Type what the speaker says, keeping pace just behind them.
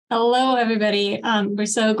Hello, everybody. We're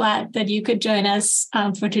so glad that you could join us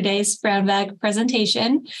for today's Brown Bag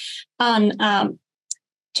presentation on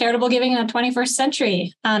charitable giving in the 21st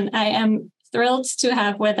century. I am thrilled to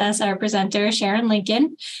have with us our presenter, Sharon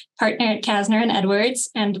Lincoln, partner at Kasner and Edwards,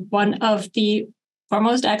 and one of the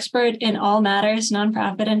foremost expert in all matters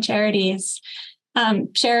nonprofit and charities.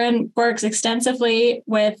 Sharon works extensively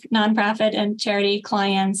with nonprofit and charity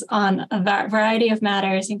clients on a variety of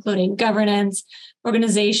matters, including governance,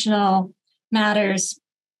 organizational matters,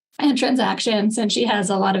 and transactions. And she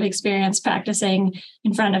has a lot of experience practicing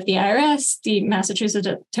in front of the IRS, the Massachusetts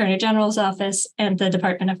Attorney General's Office, and the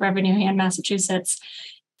Department of Revenue here in Massachusetts.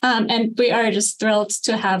 And we are just thrilled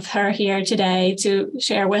to have her here today to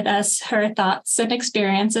share with us her thoughts and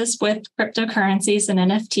experiences with cryptocurrencies and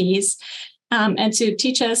NFTs. And to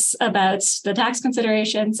teach us about the tax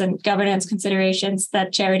considerations and governance considerations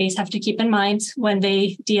that charities have to keep in mind when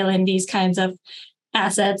they deal in these kinds of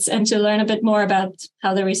assets, and to learn a bit more about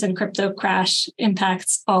how the recent crypto crash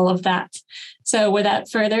impacts all of that. So without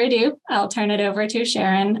further ado, I'll turn it over to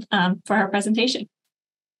Sharon for her presentation.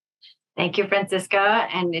 Thank you, Francisca.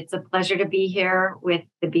 And it's a pleasure to be here with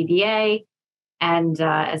the BBA and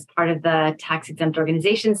as part of the tax-exempt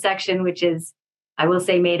organization section, which is, I will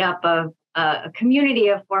say, made up of a community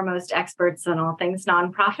of foremost experts on all things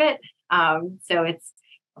nonprofit. So it's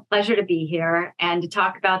a pleasure to be here and to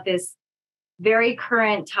talk about this very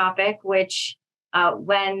current topic, which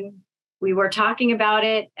when we were talking about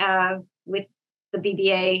it with the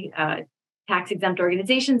BBA tax-exempt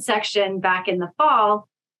organization section back in the fall,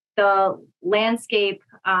 the landscape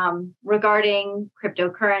regarding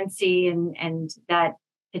cryptocurrency and that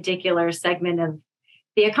particular segment of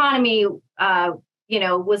the economy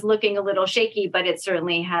was looking a little shaky, but it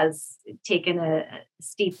certainly has taken a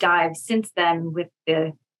steep dive since then with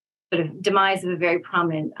the sort of demise of a very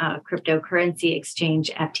prominent cryptocurrency exchange,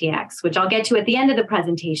 FTX, which I'll get to at the end of the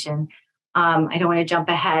presentation. I don't want to jump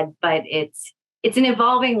ahead, but it's an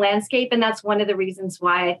evolving landscape, and that's one of the reasons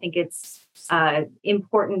why I think it's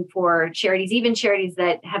important for charities, even charities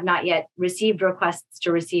that have not yet received requests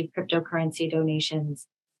to receive cryptocurrency donations,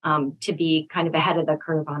 to be kind of ahead of the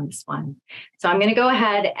curve on this one. So I'm going to go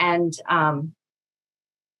ahead and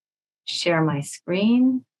share my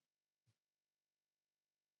screen.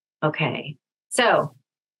 Okay, so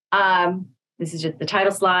this is just the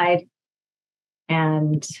title slide,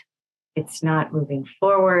 and it's not moving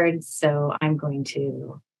forward. So I'm going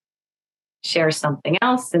to share something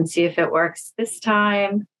else and see if it works this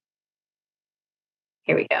time.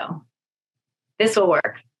 Here we go. This will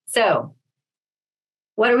work. So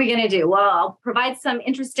what are we going to do? Well, I'll provide some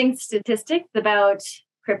interesting statistics about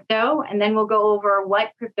crypto, and then we'll go over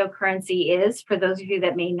what cryptocurrency is for those of you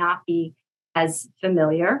that may not be as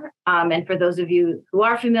familiar. And for those of you who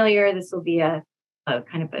are familiar, this will be a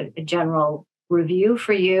kind of a general review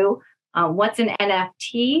for you. What's an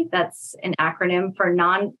NFT? That's an acronym for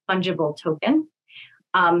non-fungible token.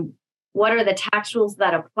 What are the tax rules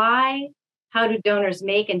that apply? How do donors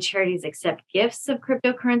make and charities accept gifts of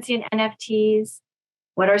cryptocurrency and NFTs?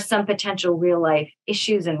 What are some potential real-life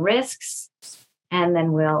issues and risks? And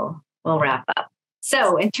then we'll wrap up.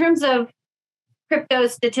 So in terms of crypto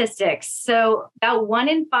statistics, so about 1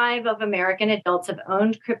 in 5 of American adults have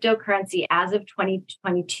owned cryptocurrency as of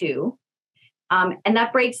 2022. And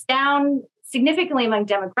that breaks down significantly among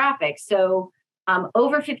demographics. So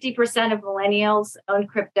over 50% of millennials owned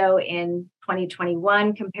crypto in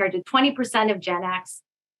 2021 compared to 20% of Gen X,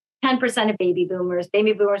 10% of baby boomers.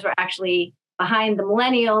 Baby boomers were actually behind the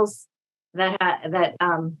millennials that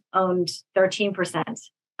owned 13%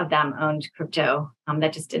 of them owned crypto.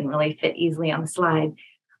 That just didn't really fit easily on the slide.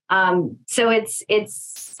 So it's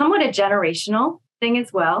somewhat a generational thing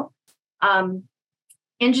as well.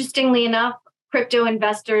 Interestingly enough, crypto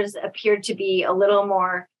investors appeared to be a little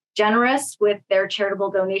more generous with their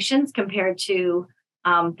charitable donations compared to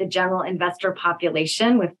the general investor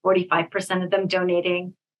population, with 45% of them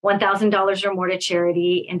donating $1,000 or more to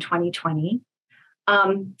charity in 2020.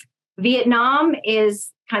 Vietnam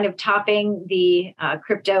is kind of topping the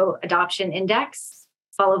crypto adoption index,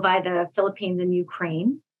 followed by the Philippines and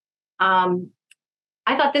Ukraine. I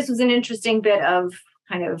thought this was an interesting bit of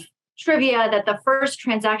kind of trivia that the first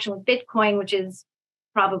transaction with Bitcoin, which is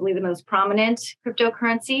probably the most prominent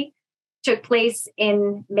cryptocurrency, took place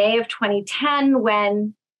in May of 2010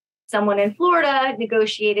 when someone in Florida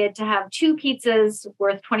negotiated to have 2 pizzas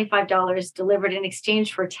worth $25 delivered in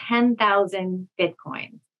exchange for 10,000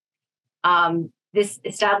 Bitcoin. This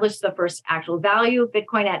established the first actual value of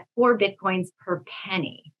Bitcoin at 4 Bitcoins per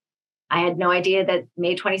penny. I had no idea that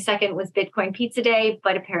May 22nd was Bitcoin Pizza Day,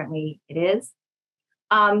 but apparently it is.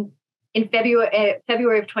 In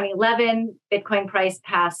February of 2011, Bitcoin price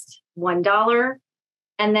passed $1.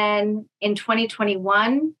 And then in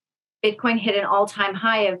 2021, Bitcoin hit an all-time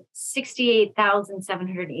high of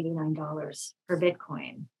 $68,789 per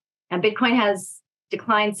Bitcoin. And Bitcoin has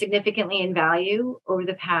declined significantly in value over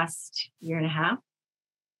the past year and a half.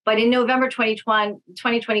 But in November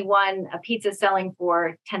 2021, a pizza selling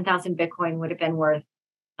for 10,000 Bitcoin would have been worth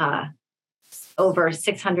over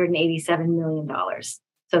 $687 million.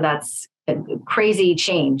 So that's a crazy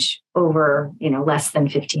change over, less than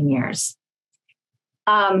 15 years.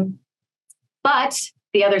 But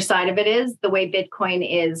the other side of it is the way Bitcoin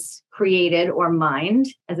is created or mined,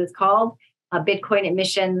 as it's called. Bitcoin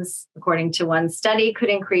emissions, according to one study, could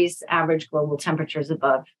increase average global temperatures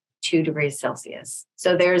above 2 degrees Celsius.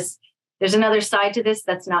 So there's another side to this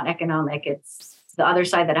that's not economic. It's the other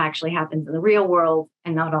side that actually happens in the real world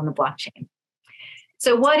and not on the blockchain.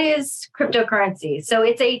 So what is cryptocurrency? So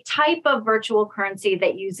it's a type of virtual currency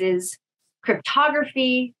that uses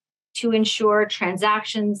cryptography to ensure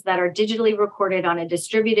transactions that are digitally recorded on a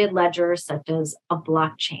distributed ledger, such as a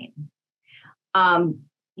blockchain.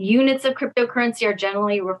 Units of cryptocurrency are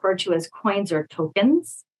generally referred to as coins or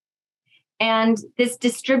tokens. And this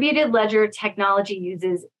distributed ledger technology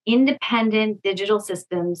uses independent digital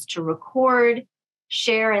systems to record,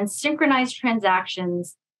 share, and synchronize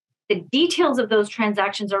transactions. The details of those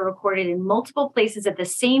transactions are recorded in multiple places at the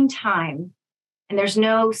same time, and there's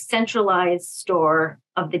no centralized store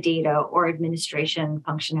of the data or administration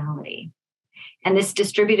functionality. And this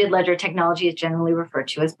distributed ledger technology is generally referred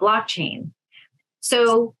to as blockchain.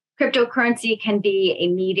 So cryptocurrency can be a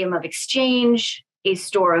medium of exchange, a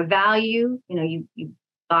store of value. You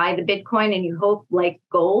buy the Bitcoin and you hope, like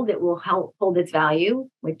gold, it will help hold its value,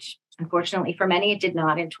 which unfortunately for many, it did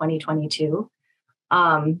not in 2022.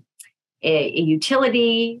 A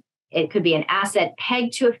utility, it could be an asset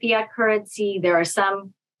pegged to a fiat currency. There are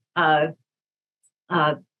some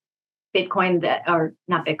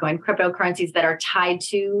cryptocurrencies that are tied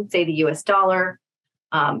to, say, the US dollar.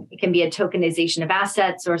 It can be a tokenization of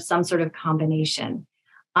assets or some sort of combination.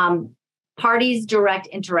 Parties interact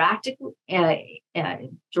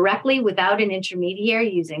directly without an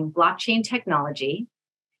intermediary using blockchain technology,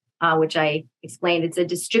 which I explained. It's a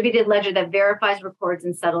distributed ledger that verifies, records,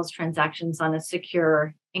 and settles transactions on a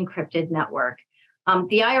secure, encrypted network.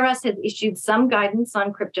 The IRS has issued some guidance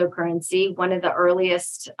on cryptocurrency. One of the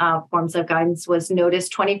earliest forms of guidance was Notice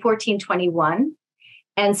 2014-21.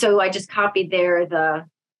 And so I just copied there the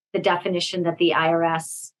definition that the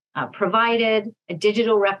IRS provided: a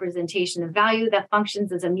digital representation of value that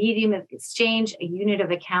functions as a medium of exchange, a unit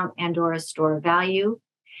of account, and/or a store of value.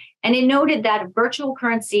 And it noted that a virtual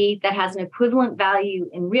currency that has an equivalent value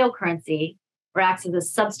in real currency or acts as a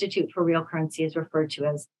substitute for real currency is referred to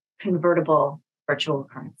as convertible virtual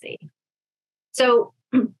currency. So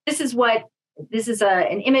this is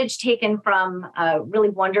an image taken from a really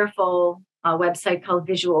wonderful website called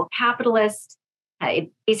Visual Capitalist.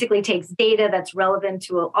 It basically takes data that's relevant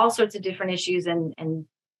to all sorts of different issues and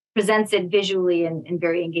presents it visually in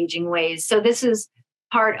very engaging ways. So this is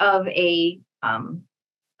part of a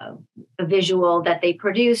visual that they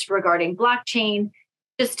produced regarding blockchain,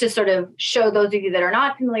 just to sort of show those of you that are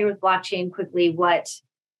not familiar with blockchain quickly what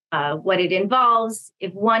it involves.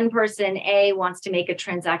 If one person, A, wants to make a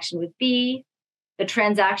transaction with B, the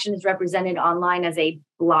transaction is represented online as a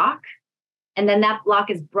block. And then that block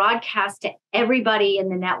is broadcast to everybody in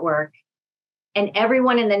the network. And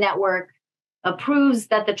everyone in the network approves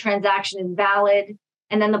that the transaction is valid.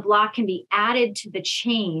 And then the block can be added to the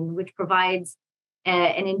chain, which provides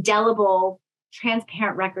an indelible,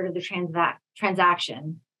 transparent record of the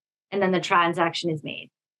transaction. And then the transaction is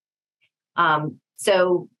made.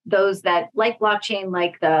 So those that like blockchain,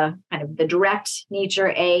 like the kind of the direct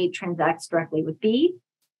nature, A, transacts directly with B.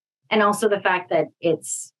 And also the fact that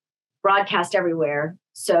it's broadcast everywhere.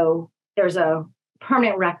 So there's a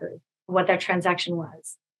permanent record of what that transaction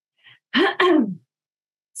was.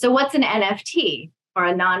 So what's an NFT, or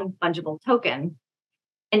a non-fungible token?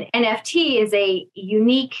 An NFT is a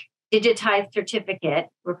unique digitized certificate,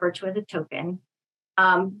 referred to as a token,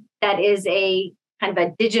 that is a kind of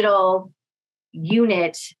a digital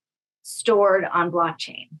unit stored on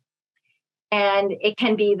blockchain. And it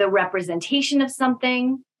can be the representation of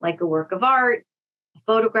something, like a work of art, a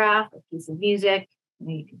photograph, a piece of music.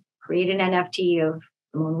 You can create an NFT of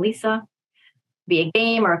the Mona Lisa. It could be a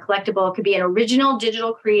game or a collectible. It could be an original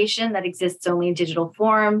digital creation that exists only in digital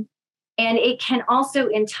form. And it can also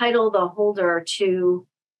entitle the holder to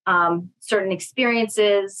certain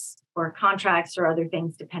experiences or contracts or other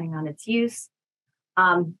things, depending on its use.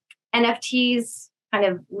 NFTs kind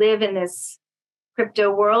of live in this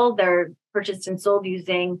crypto world. They're purchased and sold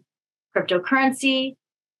using cryptocurrency.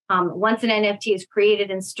 Once an NFT is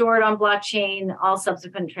created and stored on blockchain, all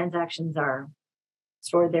subsequent transactions are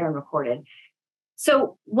stored there and recorded.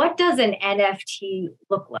 So what does an NFT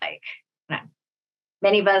look like?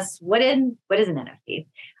 Many of us, what is an NFT?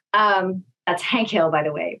 That's Hank Hill, by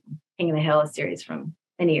the way, King of the Hill, a series from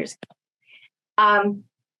many years ago.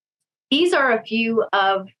 These are a few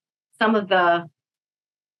of some of the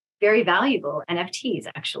very valuable NFTs,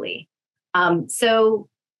 actually. So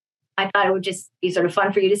I thought it would just be sort of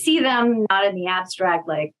fun for you to see them, not in the abstract,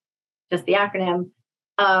 like just the acronym.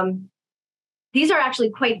 These are actually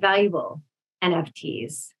quite valuable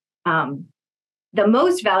NFTs. The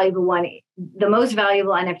most valuable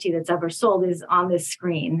NFT that's ever sold is on this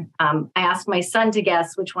screen. I asked my son to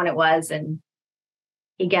guess which one it was, and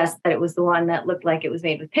he guessed that it was the one that looked like it was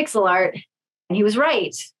made with pixel art, and he was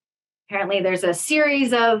right. Apparently, there's a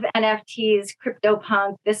series of NFTs,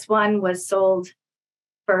 CryptoPunk. This one was sold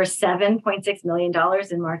for $7.6 million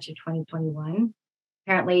in March of 2021.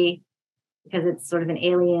 Apparently, because it's sort of an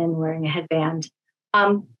alien wearing a headband.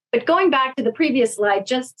 But going back to the previous slide,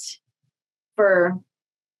 just so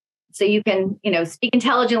you can, speak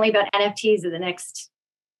intelligently about NFTs at the next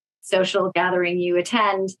social gathering you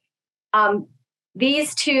attend.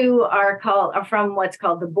 These two are from what's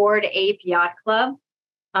called the Bored Ape Yacht Club.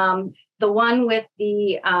 The one with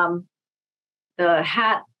the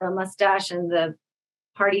hat, the mustache, and the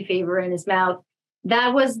party favor in his mouth,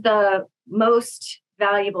 that was the most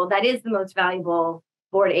valuable. That is the most valuable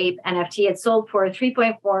Bored Ape NFT. It sold for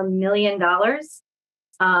 $3.4 million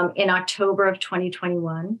in October of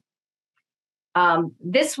 2021.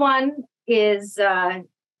 This one is a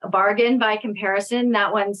bargain by comparison.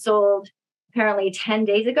 That one sold apparently 10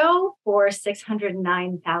 days ago for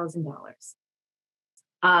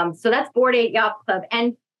 $609,000. So that's Bored Ape Yacht Club.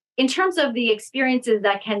 And in terms of the experiences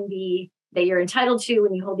that you're entitled to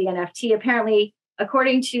when you hold the NFT, apparently,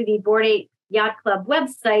 according to the Bored Ape Yacht Club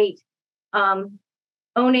website,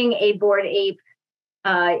 owning a Bored Ape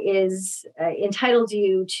is entitled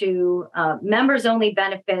you to members-only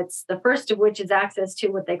benefits, the first of which is access to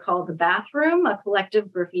what they call the bathroom, a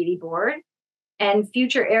collective graffiti board, and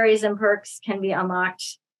future areas and perks can be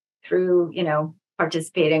unlocked through,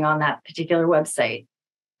 participating on that particular website.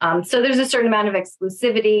 So there's a certain amount of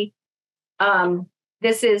exclusivity.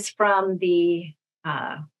 This is from the,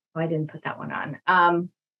 I didn't put that one on.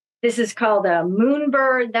 This is called a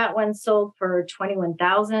Moonbird. That one sold for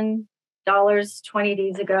 $21,000 20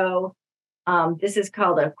 days ago. This is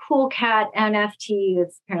called a Cool Cat NFT.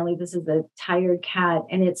 This is a tired cat,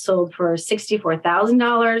 and it sold for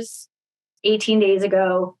 $64,000 18 days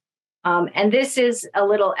ago. And this is a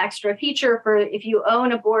little extra feature for if you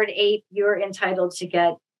own a Bored Ape, you're entitled to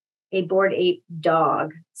get a Bored Ape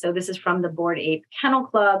dog. So this is from the Bored Ape Kennel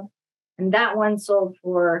Club, and that one sold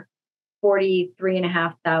for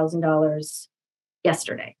 $43,500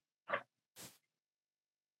 yesterday.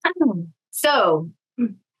 So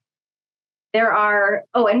there are,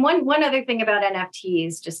 and one other thing about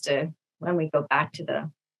NFTs, when we go back to the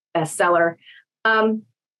bestseller,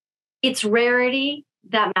 it's rarity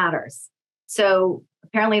that matters. So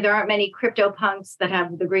apparently there aren't many CryptoPunks that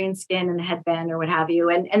have the green skin and the headband or what have you.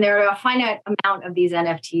 And there are a finite amount of these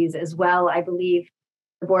NFTs as well. I believe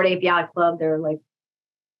the Bored Ape Yacht Club, they're like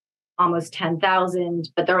almost 10,000,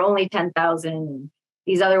 but they're only 10,000.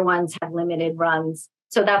 These other ones have limited runs.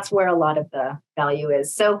 So that's where a lot of the value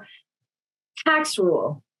is. So tax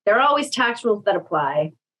rule, there are always tax rules that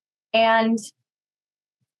apply. And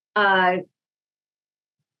there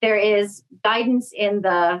is guidance in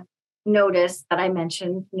the notice that I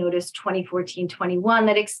mentioned, Notice 2014-21,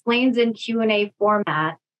 that explains in Q&A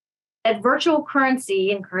format that virtual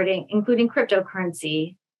currency, including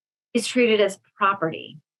cryptocurrency, is treated as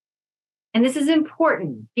property. And this is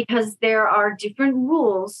important because there are different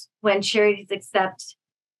rules when charities accept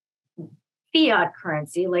fiat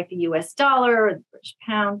currency like the US dollar or the British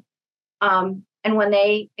pound, and when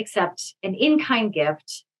they accept an in-kind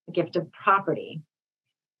gift, a gift of property.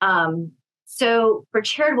 So for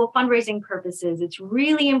charitable fundraising purposes, it's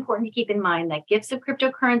really important to keep in mind that gifts of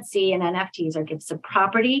cryptocurrency and NFTs are gifts of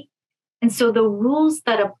property. And so the rules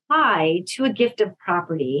that apply to a gift of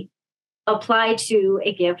property apply to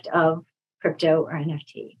a gift of crypto or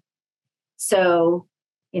NFT. So,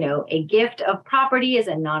 a gift of property is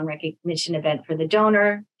a non-recognition event for the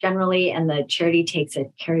donor generally, and the charity takes a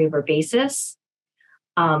carryover basis.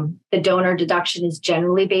 The donor deduction is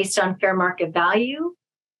generally based on fair market value.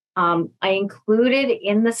 I included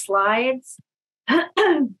in the slides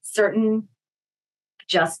certain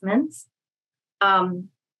adjustments.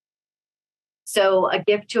 So a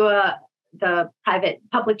gift to the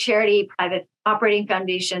public charity, private operating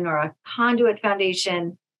foundation, or a conduit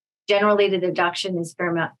foundation, generally the deduction is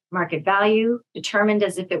fair market value, determined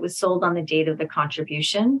as if it was sold on the date of the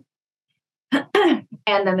contribution. And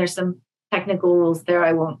then there's some technical rules there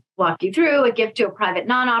I won't walk you through. A gift to a private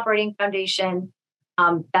non-operating foundation,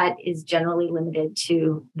 that is generally limited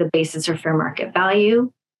to the basis or fair market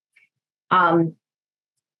value.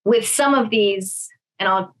 With some of these, and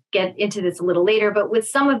I'll get into this a little later, but with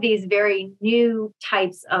some of these very new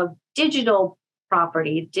types of digital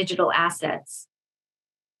property, digital assets,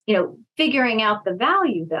 figuring out the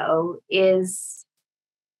value though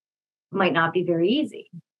might not be very easy.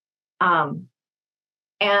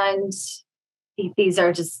 And these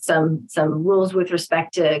are just some rules with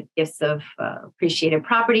respect to gifts of appreciated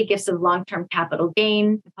property, gifts of long-term capital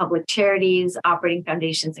gain. Public charities, operating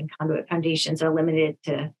foundations, and conduit foundations are limited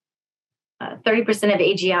to 30% of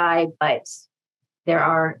AGI, but there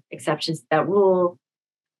are exceptions to that rule.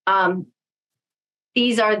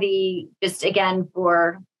 These are just again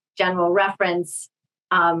for general reference,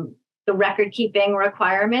 the record-keeping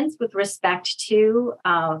requirements with respect to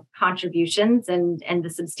contributions and the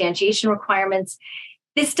substantiation requirements.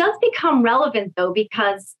 This does become relevant, though,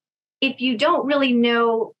 because if you don't really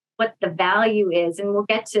know what the value is, and we'll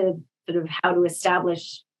get to sort of how to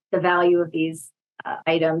establish the value of these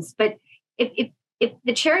items, but if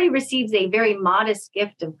the charity receives a very modest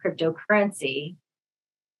gift of cryptocurrency,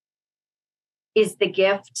 is the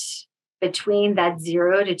gift between that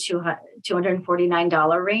 $0 to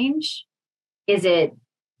 $249 range? Is it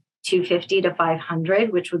 $250 to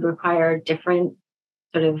 $500, which would require different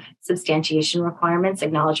sort of substantiation requirements,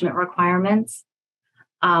 acknowledgement requirements?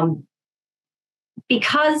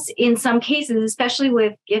 Because in some cases, especially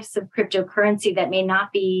with gifts of cryptocurrency that may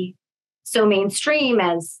not be so mainstream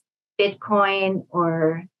as Bitcoin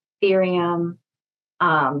or Ethereum,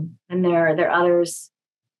 and there are others,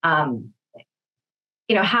 how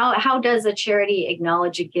does a charity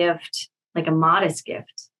acknowledge a gift, like a modest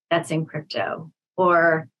gift that's in crypto,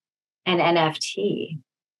 or an NFT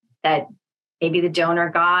that maybe the donor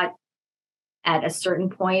got at a certain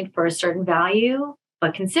point for a certain value?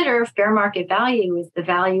 But consider fair market value is the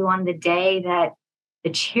value on the day that the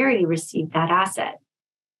charity received that asset.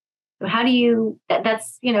 So how do you,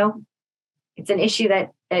 that's, it's an issue that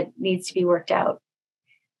needs to be worked out.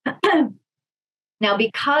 Now,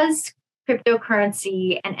 because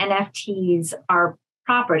cryptocurrency and NFTs are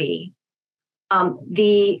property,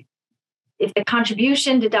 if the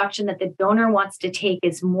contribution deduction that the donor wants to take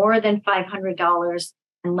is more than $500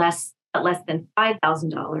 and less than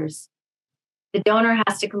 $5,000, the donor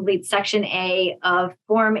has to complete Section A of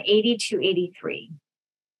Form 8283.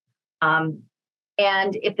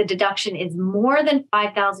 And if the deduction is more than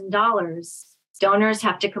 $5,000, donors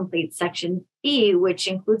have to complete Section B, which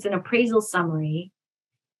includes an appraisal summary,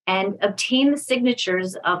 and obtain the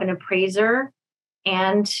signatures of an appraiser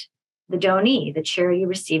and the donee, the charity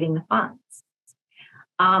receiving the funds.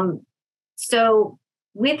 So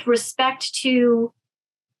with respect to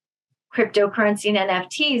cryptocurrency and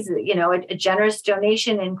NFTs, a generous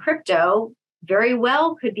donation in crypto very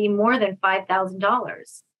well could be more than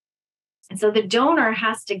 $5,000. And so the donor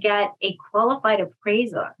has to get a qualified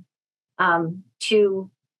appraiser to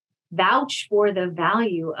vouch for the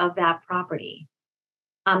value of that property.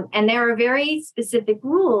 And there are very specific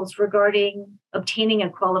rules regarding obtaining a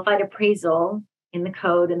qualified appraisal in the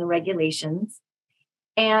code and the regulations.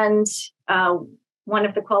 And one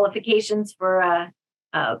of the qualifications for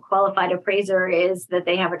a qualified appraiser is that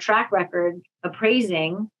they have a track record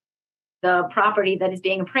appraising the property that is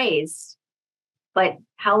being appraised. But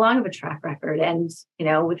how long of a track record? And,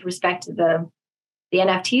 with respect to the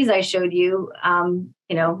NFTs I showed you,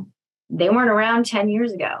 they weren't around 10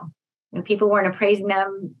 years ago. People weren't appraising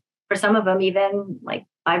them, for some of them, even like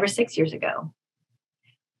 5 or 6 years ago.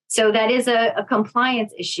 So that is a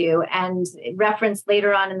compliance issue. And referenced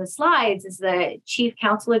later on in the slides is the Chief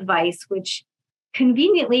Counsel advice, which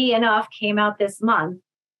conveniently enough came out this month,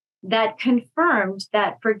 that confirmed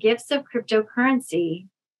that for gifts of cryptocurrency,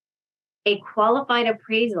 a qualified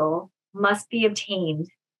appraisal must be obtained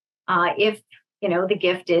if the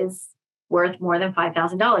gift is worth more than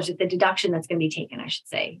 $5,000, if the deduction that's going to be taken, I should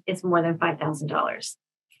say, is more than $5,000.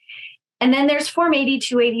 And then there's Form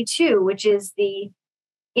 8282, which is the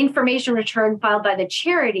information return filed by the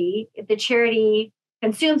charity if the charity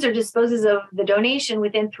consumes or disposes of the donation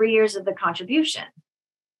within 3 years of the contribution.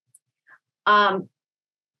 And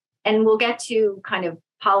we'll get to kind of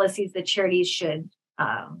policies that charities should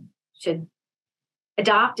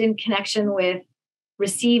adopt in connection with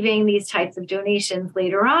receiving these types of donations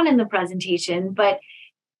later on in the presentation. But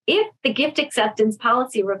if the gift acceptance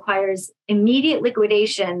policy requires immediate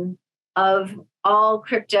liquidation of all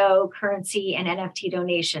cryptocurrency and NFT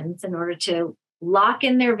donations in order to lock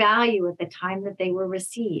in their value at the time that they were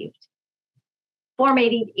received, Form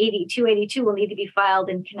 282 will need to be filed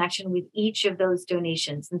in connection with each of those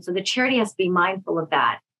donations. And so the charity has to be mindful of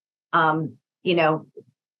that.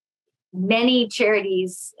 Many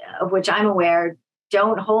charities, of which I'm aware,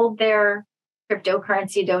 don't hold their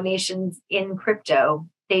cryptocurrency donations in crypto.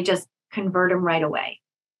 They just convert them right away.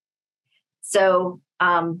 So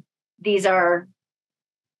these are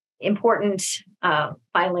important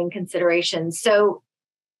filing considerations. So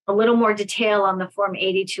a little more detail on the Form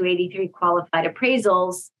 8283 qualified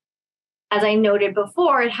appraisals. As I noted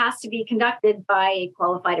before, it has to be conducted by a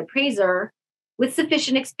qualified appraiser with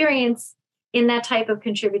sufficient experience in that type of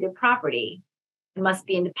contributed property. It must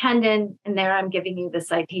be independent. And there I'm giving you the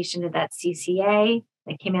citation to that CCA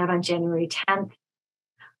that came out on January 10th.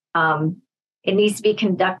 It needs to be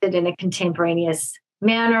conducted in a contemporaneous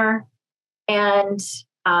manner. And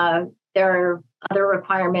there are other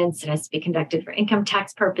requirements. It has to be conducted for income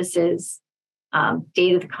tax purposes,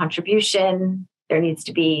 date of the contribution. There needs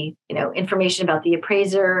to be, information about the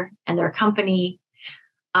appraiser and their company.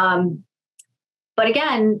 But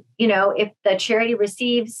again, if the charity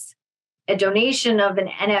receives a donation of an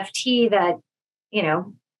NFT that,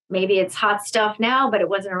 maybe it's hot stuff now, but it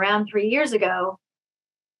wasn't around 3 years ago,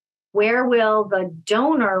 where will the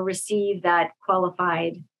donor receive that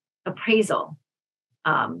qualified appraisal?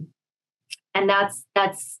 And that's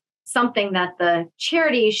something that the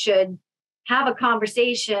charity should have a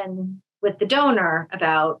conversation with the donor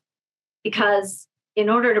about, because in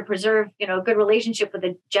order to preserve, a good relationship with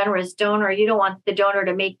a generous donor, you don't want the donor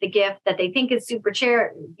to make the gift that they think is super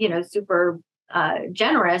generous,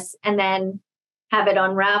 and then have it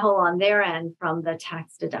unravel on their end from the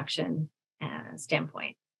tax deduction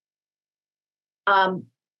standpoint.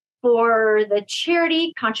 For the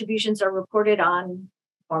charity, contributions are reported on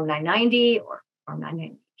Form 990 or Form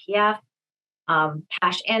 990 PF,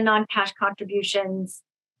 cash and non-cash contributions.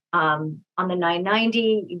 On the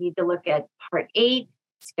 990, you need to look at Part 8,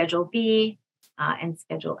 Schedule B, and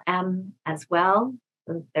Schedule M as well.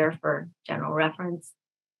 So there for general reference.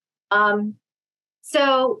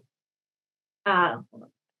 So how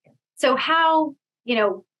do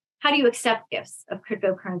you accept gifts of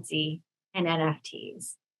cryptocurrency and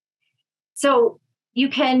NFTs? So you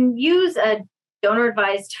can use a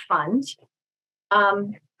donor-advised fund.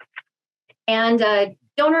 And a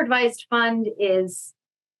donor-advised fund is,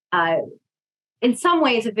 in some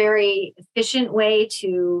ways, a very efficient way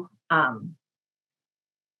to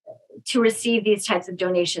receive these types of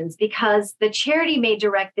donations, because the charity may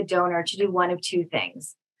direct the donor to do one of two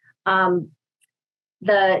things.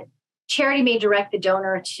 The charity may direct the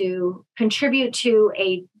donor to contribute to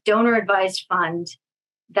a donor-advised fund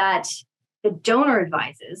that the donor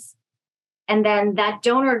advises, and then that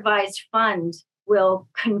donor-advised fund will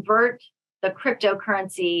convert the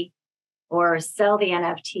cryptocurrency or sell the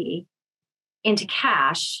NFT into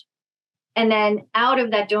cash. And then out of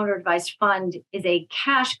that donor-advised fund is a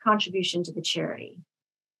cash contribution to the charity.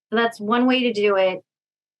 So that's one way to do it.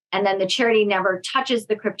 And then the charity never touches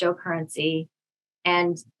the cryptocurrency,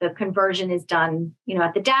 and the conversion is done,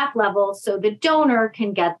 at the DAF level, so the donor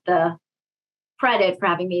can get the credit for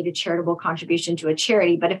having made a charitable contribution to a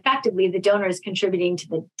charity. But effectively, the donor is contributing to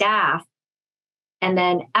the DAF, and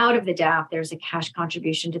then out of the DAF, there's a cash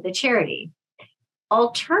contribution to the charity.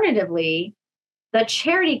 Alternatively, the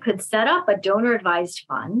charity could set up a donor-advised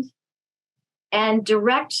fund and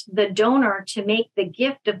direct the donor to make the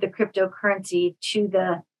gift of the cryptocurrency to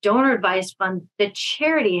the donor-advised fund the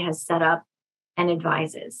charity has set up and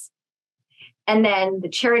advises. And then the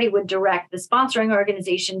charity would direct the sponsoring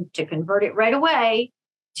organization to convert it right away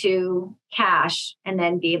to cash, and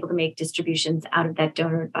then be able to make distributions out of that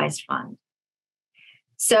donor-advised fund.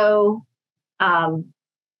 So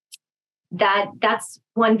that's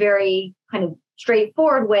one very kind of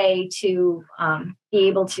straightforward way to be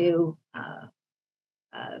able to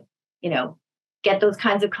get those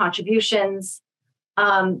kinds of contributions.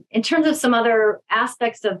 In terms of some other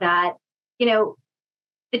aspects of that,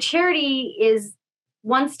 the charity is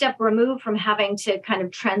one step removed from having to kind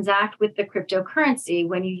of transact with the cryptocurrency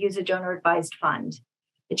when you use a donor-advised fund.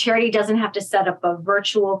 The charity doesn't have to set up a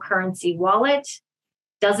virtual currency wallet,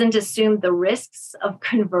 doesn't assume the risks of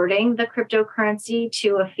converting the cryptocurrency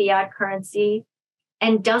to a fiat currency,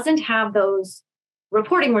 and doesn't have those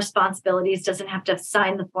reporting responsibilities, doesn't have to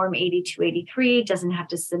sign the Form 8283, doesn't have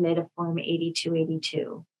to submit a Form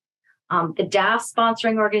 8282. The DAF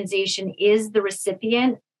sponsoring organization is the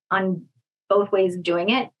recipient on both ways of doing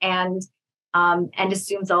it. And and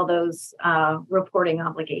assumes all those reporting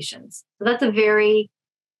obligations. So that's a very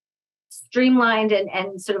streamlined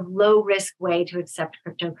and sort of low risk way to accept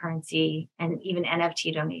cryptocurrency and even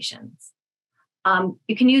NFT donations.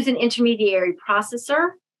 You can use an intermediary processor,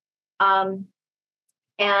 and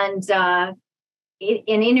an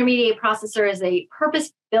intermediate processor is a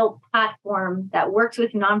purpose-built platform that works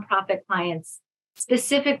with nonprofit clients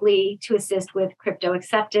specifically to assist with crypto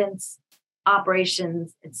acceptance,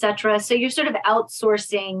 operations, et cetera. So you're sort of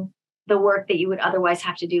outsourcing the work that you would otherwise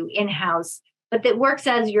have to do in-house, but that works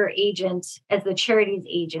as your agent, as the charity's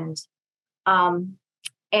agent, and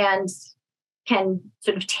can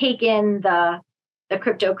sort of take in the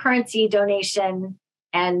cryptocurrency donation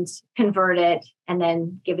and convert it and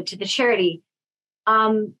then give it to the charity.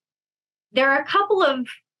 There are a couple of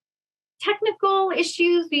technical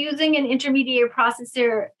issues using an intermediary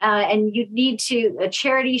processor, and a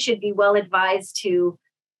charity should be well advised to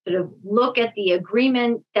sort of look at the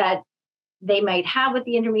agreement that they might have with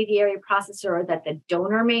the intermediary processor or that the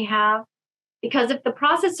donor may have. Because if the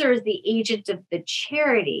processor is the agent of the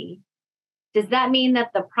charity, does that mean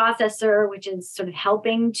that the processor, which is sort of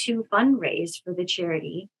helping to fundraise for the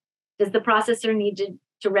charity, does the processor need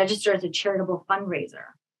to register as a charitable fundraiser?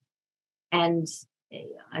 And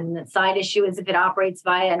the side issue is if it operates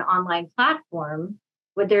via an online platform,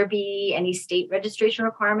 would there be any state registration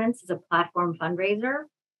requirements as a platform fundraiser?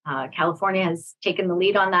 California has taken the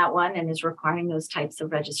lead on that one and is requiring those types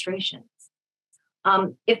of registrations.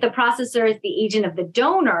 If the processor is the agent of the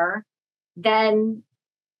donor, then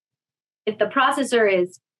if the processor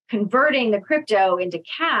is converting the crypto into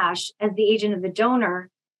cash as the agent of the donor,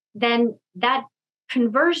 then that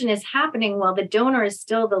conversion is happening while the donor is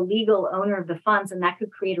still the legal owner of the funds, and that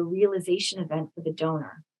could create a realization event for the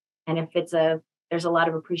donor. And if there's a lot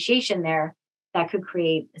of appreciation there, that could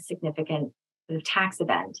create a significant sort of tax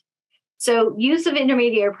event. So use of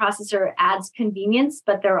intermediary processor adds convenience,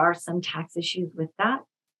 but there are some tax issues with that.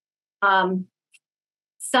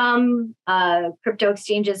 Some crypto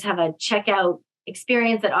exchanges have a checkout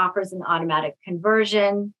experience that offers an automatic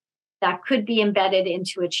conversion that could be embedded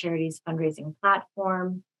into a charity's fundraising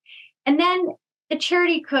platform. And then the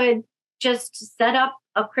charity could just set up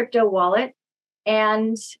a crypto wallet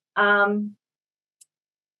and,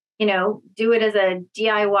 do it as a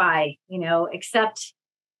DIY, accept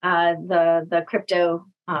the crypto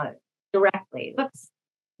directly. Whoops.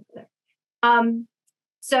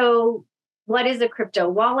 So what is a crypto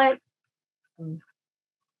wallet?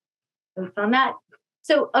 On that.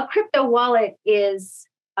 So a crypto wallet is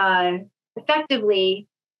effectively,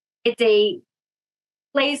 it's a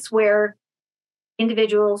place where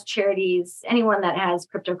individuals, charities, anyone that has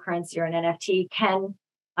cryptocurrency or an NFT can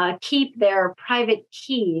keep their private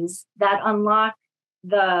keys that unlock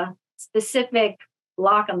the specific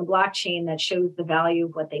block on the blockchain that shows the value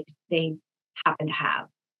of what they happen to have.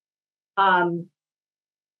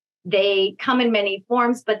 They come in many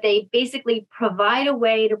forms, but they basically provide a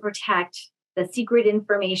way to protect the secret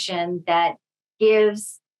information that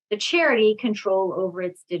gives the charity control over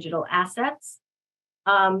its digital assets.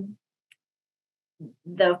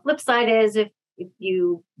 The flip side is if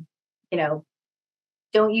you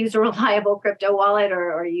don't use a reliable crypto wallet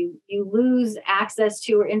or you lose access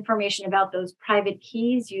to or information about those private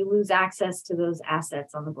keys, you lose access to those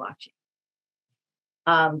assets on the blockchain.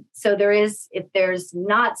 So if there's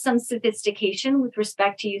not some sophistication with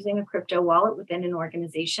respect to using a crypto wallet within an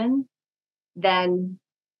organization, then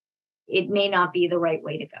it may not be the right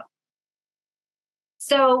way to go.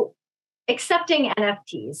 So accepting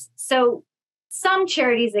NFTs. So some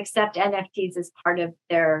charities accept NFTs as part of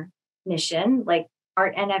their mission, like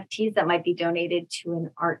art NFTs that might be donated to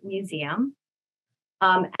an art museum.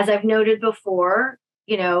 As I've noted before,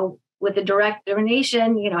 with a direct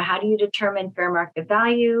donation, how do you determine fair market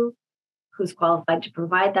value? Who's qualified to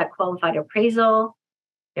provide that qualified appraisal?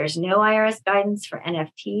 There's no IRS guidance for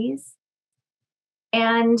NFTs.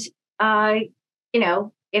 And,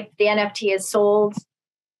 if the NFT is sold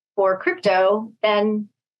for crypto, then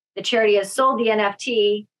the charity has sold the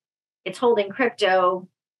NFT, it's holding crypto,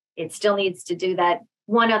 it still needs to do that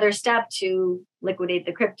one other step to liquidate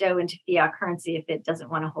the crypto into fiat currency if it doesn't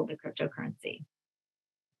want to hold the cryptocurrency.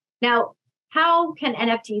 Now, how can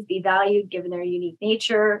NFTs be valued given their unique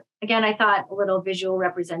nature? Again, I thought a little visual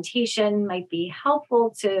representation might be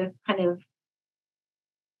helpful to kind of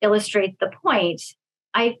illustrate the point.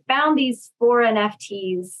 I found these 4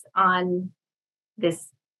 NFTs on this.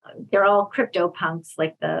 They're all CryptoPunks,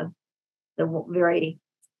 like the very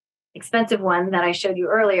expensive one that I showed you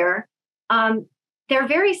earlier. They're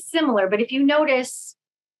very similar, but if you notice,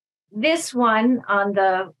 this one on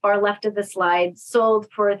the far left of the slide sold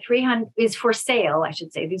for 300 is for sale, I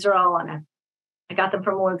should say. These are all I got them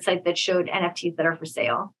from a website that showed NFTs that are for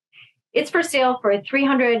sale. It's for sale for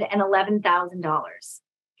 $311,000.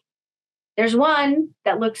 There's one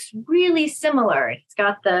that looks really similar. It's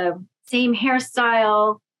got the same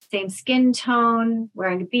hairstyle, same skin tone,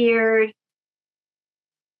 wearing a beard,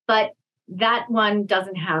 but that one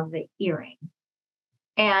doesn't have the earring.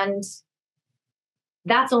 And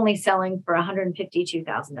that's only selling for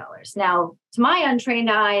 $152,000. Now, to my untrained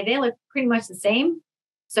eye, they look pretty much the same.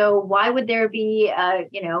 So why would there be,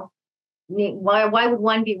 why would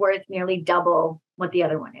one be worth nearly double what the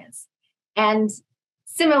other one is? And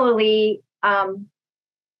similarly,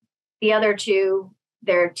 the other two,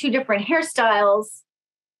 they're two different hairstyles,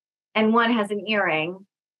 and one has an earring.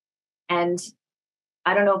 And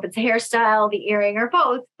I don't know if it's a hairstyle, the earring, or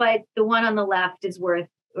both, but the one on the left is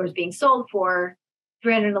being sold for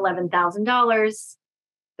 $311,000.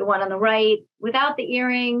 The one on the right, without the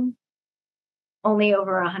earring, only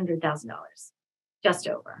over $100,000, just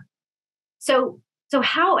over. So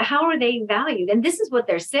how are they valued? And this is what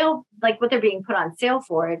what they're being put on sale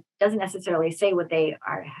for. It doesn't necessarily say what they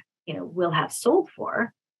are, will have sold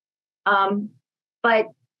for. But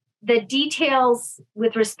the details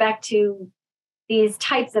with respect to these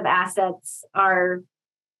types of assets are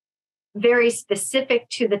very specific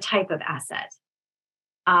to the type of asset,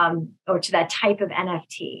 or to that type of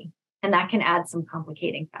NFT. And that can add some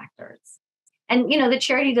complicating factors. And, the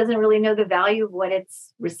charity doesn't really know the value of what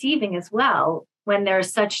it's receiving as well when there are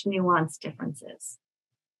such nuanced differences.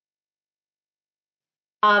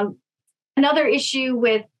 Another issue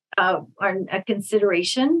with or a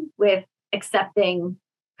consideration with accepting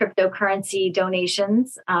cryptocurrency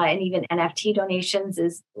donations and even NFT donations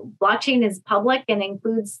is blockchain is public and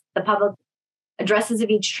includes the public addresses of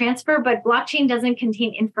each transfer, but blockchain doesn't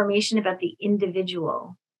contain information about the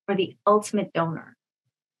individual or the ultimate donor.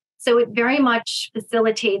 So it very much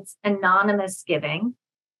facilitates anonymous giving.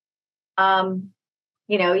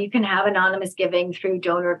 You can have anonymous giving through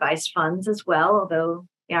donor advised funds as well, although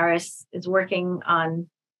the IRS is working on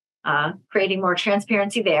creating more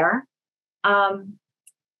transparency there.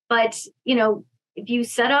 But, if you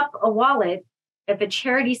set up a wallet, if a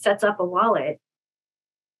charity sets up a wallet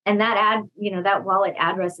and that wallet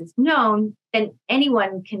address is known, then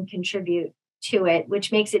anyone can contribute to it,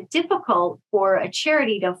 which makes it difficult for a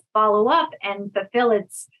charity to follow up and fulfill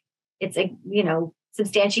its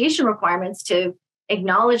substantiation requirements to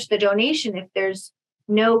acknowledge the donation if there's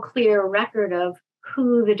no clear record of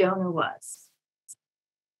who the donor was.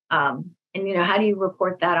 How do you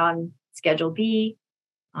report that on Schedule B?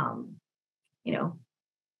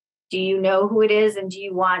 Do you know who it is, and do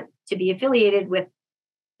you want to be affiliated with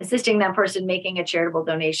assisting that person making a charitable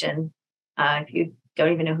donation if you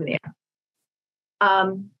don't even know who they are?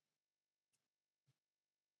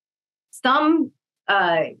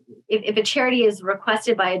 If a charity is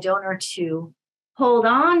requested by a donor to hold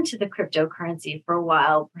on to the cryptocurrency for a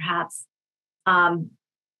while, perhaps, does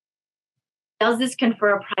this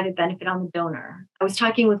confer a private benefit on the donor? I was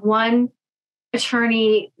talking with one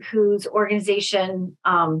attorney whose organization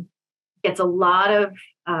gets a lot of,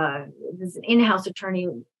 this is an in-house attorney,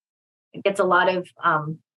 gets a lot of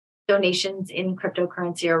donations in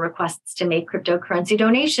cryptocurrency or requests to make cryptocurrency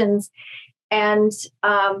donations. And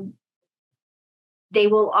they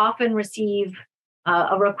will often receive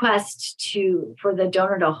a request for the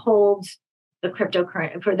donor to hold the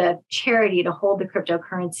cryptocurrency, for the charity to hold the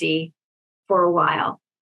cryptocurrency for a while.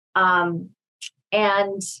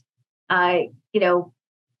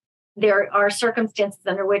 There are circumstances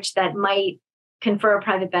under which that might confer a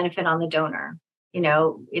private benefit on the donor.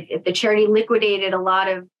 If the charity liquidated a lot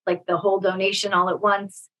of the whole donation all at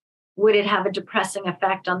once, would it have a depressing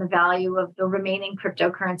effect on the value of the remaining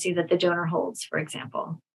cryptocurrency that the donor holds, for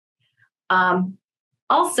example?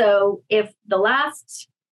 Also, if the last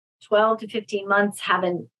 12 to 15 months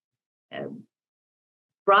haven't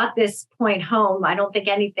brought this point home, I don't think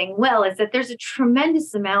anything will, is that there's a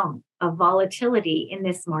tremendous amount of volatility in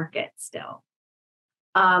this market still.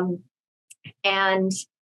 And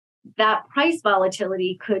that price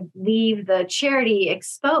volatility could leave the charity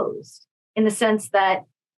exposed in the sense that,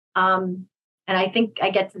 and I think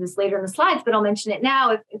I get to this later in the slides, but I'll mention it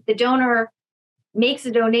now. If the donor makes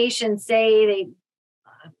a donation, say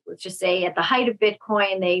let's just say at the height of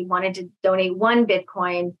Bitcoin, they wanted to donate 1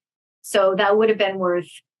 Bitcoin. So that would have been worth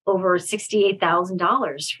over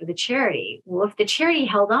 $68,000 for the charity. Well, if the charity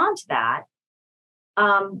held on to that,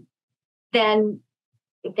 then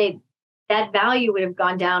that value would have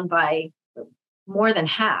gone down by more than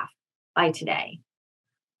half by today.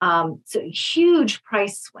 So huge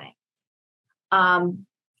price swing.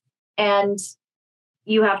 And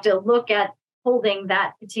you have to look at holding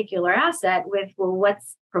that particular asset with, well,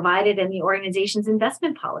 what's provided in the organization's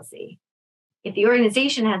investment policy. If the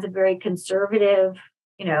organization has a very conservative,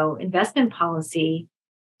 investment policy,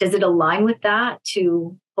 does it align with that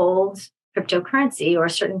to hold cryptocurrency or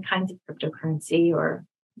certain kinds of cryptocurrency or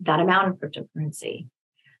that amount of cryptocurrency?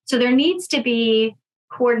 So there needs to be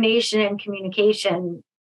coordination and communication,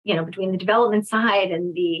 between the development side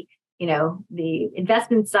and the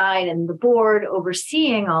investment side and the board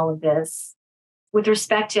overseeing all of this with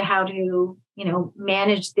respect to how to,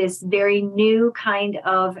 manage this very new kind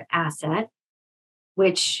of asset,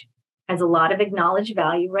 which has a lot of acknowledged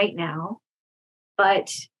value right now,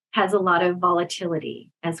 but has a lot of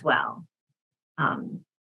volatility as well.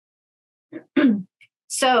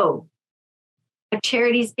 So a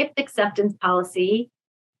charity's gift acceptance policy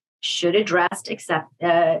should address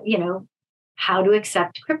how to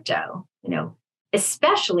accept crypto,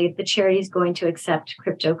 especially if the charity is going to accept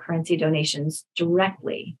cryptocurrency donations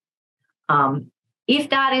directly. If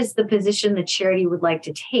that is the position the charity would like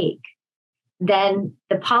to take, then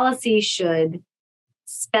the policy should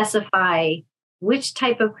specify which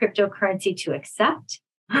type of cryptocurrency to accept,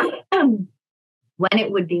 when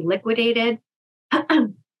it would be liquidated,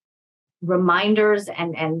 reminders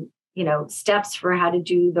and steps for how to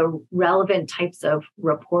do the relevant types of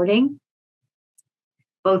reporting,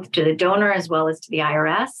 both to the donor as well as to the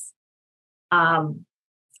IRS.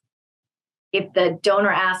 If the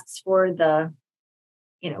donor asks for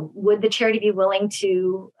would the charity be willing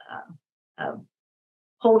to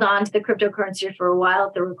hold on to the cryptocurrency for a while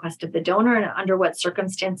at the request of the donor, and under what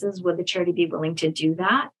circumstances would the charity be willing to do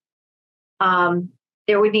that?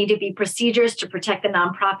 There would need to be procedures to protect the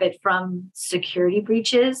nonprofit from security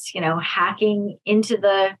breaches, hacking into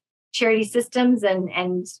the charity systems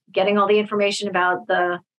and getting all the information about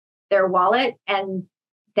their wallet. And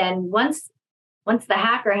then once the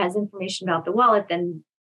hacker has information about the wallet, then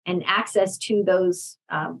and access to those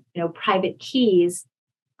private keys,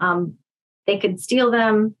 they could steal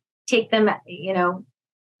them, take them,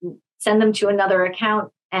 send them to another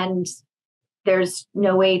account, and there's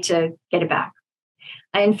no way to get it back.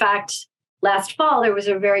 In fact, last fall, there was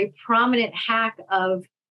a very prominent hack of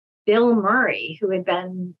Bill Murray, who had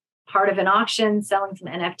been part of an auction selling some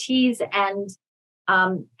NFTs, and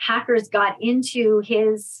hackers got into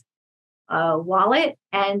his wallet,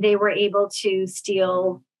 and they were able to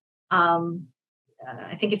steal,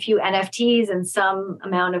 I think, a few NFTs and some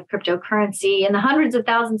amount of cryptocurrency in the hundreds of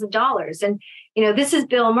thousands of dollars. And, this is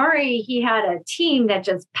Bill Murray. He had a team that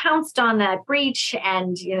just pounced on that breach,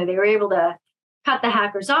 and, they were able to cut the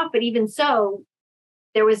hackers off. But even so,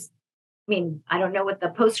 there was, I don't know what the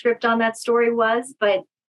postscript on that story was, but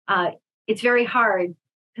it's very hard,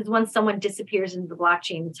 because once someone disappears into the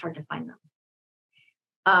blockchain, it's hard to find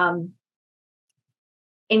them.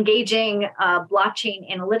 Engaging a blockchain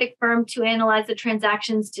analytic firm to analyze the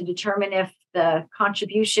transactions to determine if the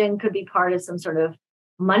contribution could be part of some sort of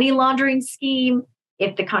money laundering scheme,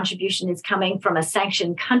 if the contribution is coming from a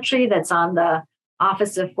sanctioned country that's on the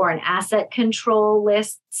Office of Foreign Asset Control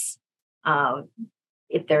lists,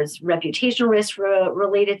 if there's reputational risk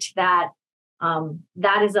related to that.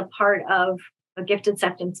 That is a part of a gift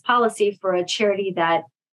acceptance policy for a charity that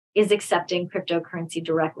is accepting cryptocurrency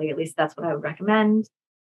directly. At least that's what I would recommend.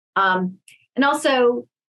 And also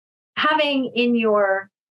having in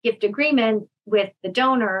your gift agreement with the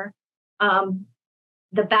donor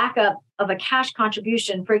the backup of a cash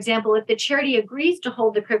contribution. For example, if the charity agrees to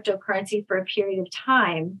hold the cryptocurrency for a period of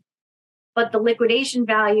time, but the liquidation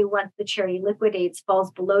value once the charity liquidates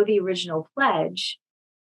falls below the original pledge,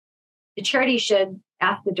 the charity should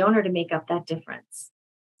ask the donor to make up that difference,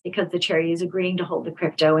 because the charity is agreeing to hold the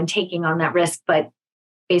crypto and taking on that risk. But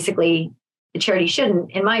basically, the charity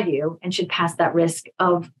shouldn't, in my view, and should pass that risk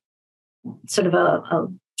of sort of a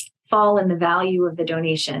fall in the value of the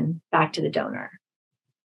donation back to the donor.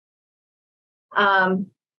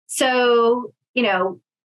 So,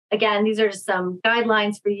 again, these are just some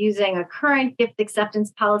guidelines for using a current gift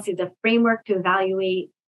acceptance policy as a framework to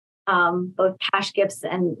evaluate both cash gifts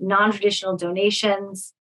and non-traditional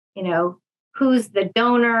donations. Who's the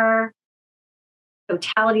donor,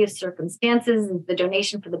 totality of circumstances, is the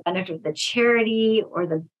donation for the benefit of the charity or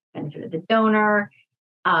the benefit of the donor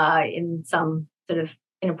in some sort of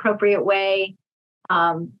inappropriate way?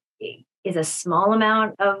 Is a small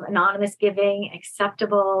amount of anonymous giving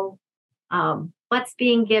acceptable? What's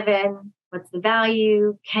being given? What's the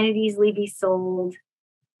value? Can it easily be sold?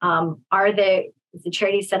 Is the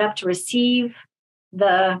charity set up to receive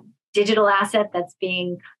the digital asset that's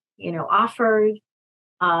being, offered?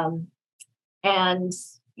 And,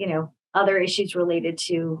 other issues related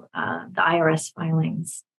to the IRS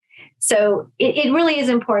filings. So it really is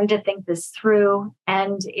important to think this through.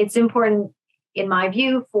 And it's important, in my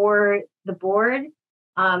view, for the board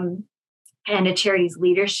and a charity's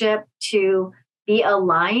leadership to be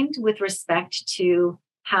aligned with respect to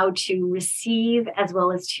how to receive as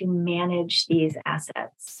well as to manage these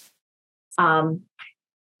assets.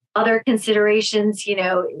 Other considerations,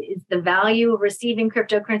 is the value of receiving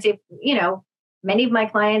cryptocurrency. Many of my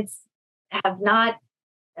clients have not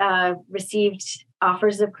received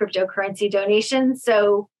offers of cryptocurrency donations.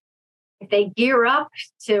 So if they gear up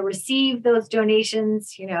to receive those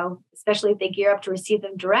donations, especially if they gear up to receive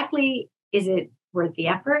them directly, is it worth the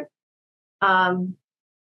effort?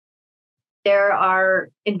 There are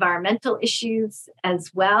environmental issues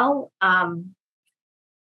as well,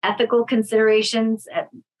 ethical considerations.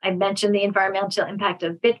 I mentioned the environmental impact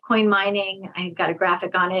of Bitcoin mining. I've got a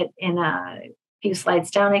graphic on it in a few slides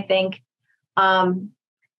down, I think.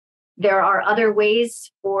 There are other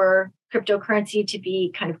ways for cryptocurrency to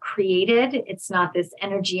be kind of created. It's not this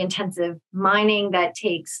energy intensive mining that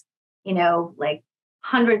takes, like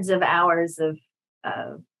hundreds of hours of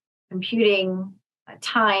computing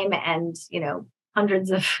time and, hundreds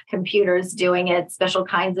of computers doing it, special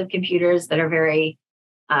kinds of computers that are very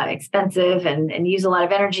expensive and use a lot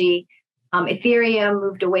of energy. Ethereum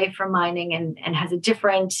moved away from mining and has a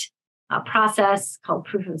different process called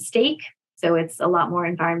proof of stake. So it's a lot more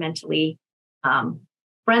environmentally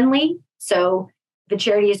friendly. So the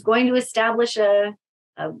charity is going to establish a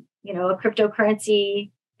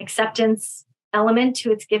cryptocurrency acceptance element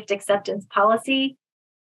to its gift acceptance policy.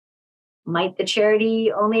 Might the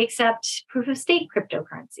charity only accept proof of stake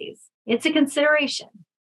cryptocurrencies? It's a consideration.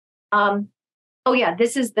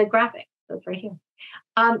 This is the graphic. So it's right here.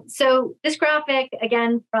 So this graphic,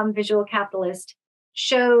 again, from Visual Capitalist,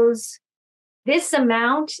 shows this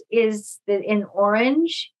amount in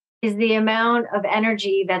orange is the amount of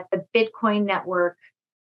energy that the Bitcoin network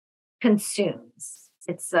consumes.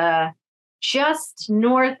 It's just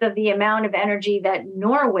north of the amount of energy that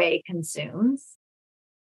Norway consumes,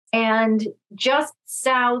 and just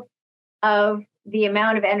south of the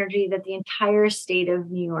amount of energy that the entire state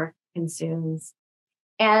of New York consumes,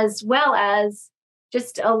 as well as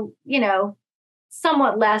just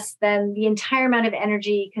somewhat less than the entire amount of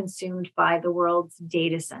energy consumed by the world's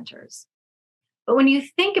data centers. But when you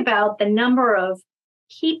think about the number of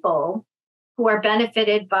people who are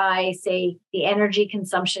benefited by, say, the energy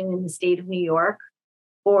consumption in the state of New York,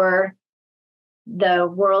 or the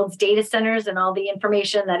world's data centers and all the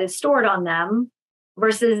information that is stored on them,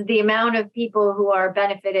 versus the amount of people who are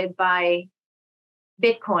benefited by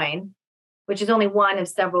Bitcoin, which is only one of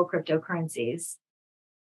several cryptocurrencies,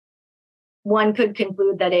 one could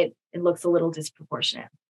conclude that it looks a little disproportionate.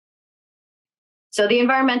 So the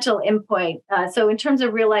environmental impact, so in terms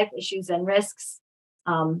of real life issues and risks,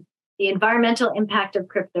 the environmental impact of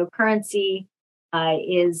cryptocurrency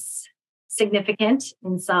is significant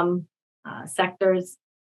in some sectors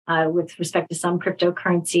with respect to some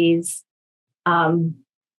cryptocurrencies.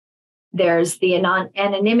 There's the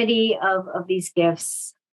anonymity of these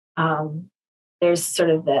gifts. There's sort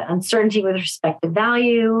of the uncertainty with respect to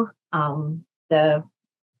value, the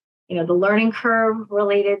learning curve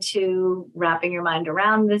related to wrapping your mind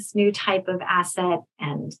around this new type of asset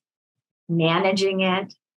and managing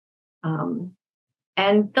it,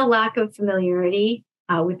 and the lack of familiarity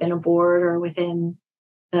within a board or within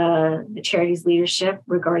the charity's leadership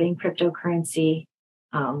regarding cryptocurrency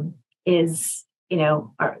is,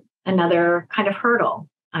 another kind of hurdle.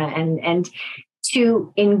 And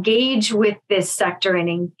to engage with this sector and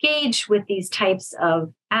engage with these types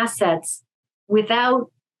of assets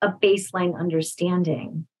without a baseline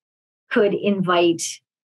understanding could invite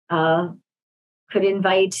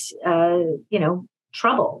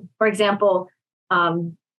trouble. For example,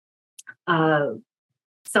 someone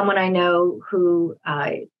I know who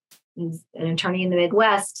is an attorney in the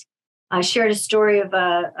Midwest shared a story of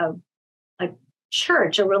a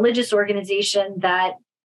church, a religious organization that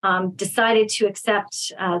decided to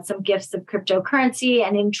accept some gifts of cryptocurrency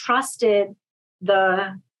and entrusted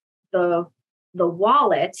the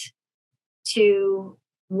wallet to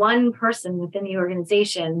one person within the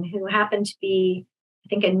organization who happened to be, I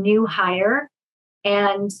think, a new hire.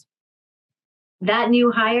 And that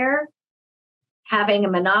new hire, having a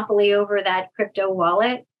monopoly over that crypto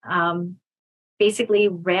wallet, basically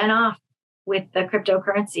ran off with the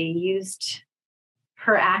cryptocurrency, used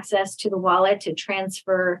her access to the wallet to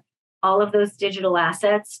transfer all of those digital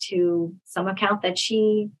assets to some account that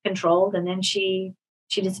she controlled, and then she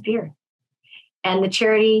disappeared. And the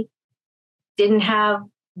charity didn't have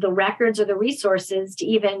the records or the resources to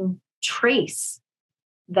even trace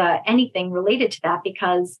anything related to that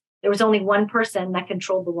because there was only one person that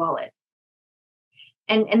controlled the wallet.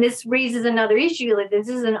 And this raises another issue that this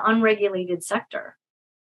is an unregulated sector.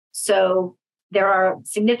 So there are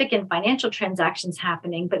significant financial transactions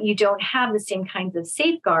happening, but you don't have the same kinds of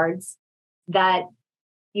safeguards that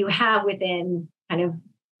you have within kind of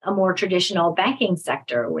a more traditional banking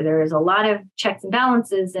sector where there is a lot of checks and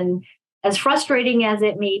balances. And as frustrating as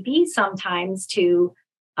it may be sometimes to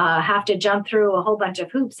have to jump through a whole bunch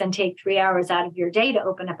of hoops and take 3 hours out of your day to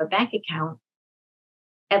open up a bank account,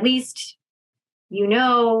 at least you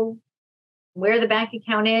know where the bank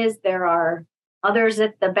account is. There are others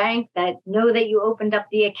at the bank that know that you opened up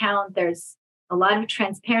the account. There's a lot of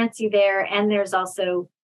transparency there. And there's also,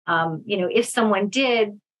 if someone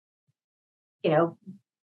did,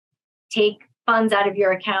 take funds out of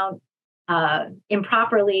your account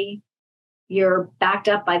improperly, you're backed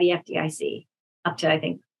up by the FDIC up to, I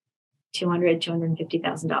think,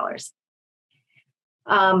 $250,000.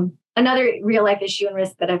 Another real life issue and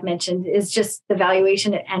risk that I've mentioned is just the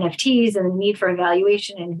valuation of NFTs and the need for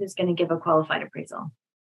evaluation and who's going to give a qualified appraisal.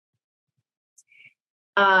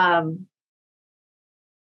 I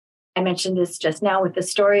mentioned this just now with the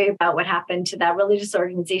story about what happened to that religious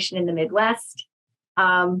organization in the Midwest.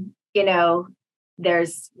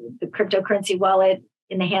 There's the cryptocurrency wallet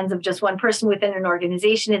in the hands of just one person within an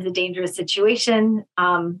organization is a dangerous situation.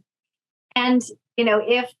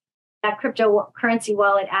 If that cryptocurrency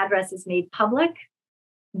wallet address is made public,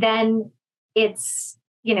 then it's,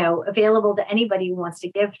 available to anybody who wants to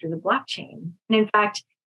give through the blockchain. And in fact,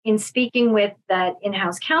 in speaking with that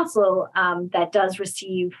in-house counsel that does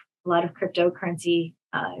receive a lot of cryptocurrency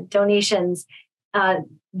donations,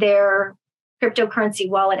 their cryptocurrency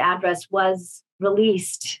wallet address was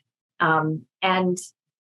released. And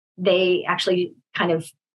they actually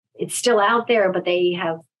it's still out there, but they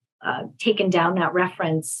have taken down that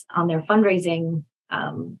reference on their fundraising,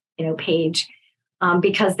 page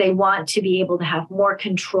because they want to be able to have more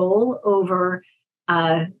control over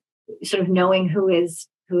sort of knowing who is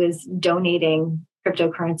donating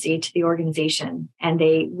cryptocurrency to the organization, and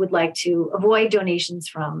they would like to avoid donations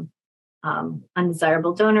from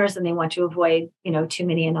undesirable donors, and they want to avoid too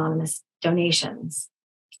many anonymous donations.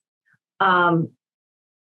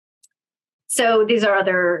 So these are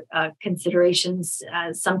other considerations.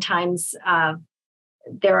 Sometimes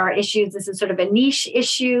there are issues. This is sort of a niche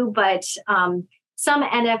issue, but some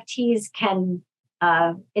NFTs can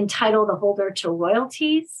entitle the holder to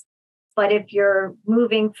royalties. But if you're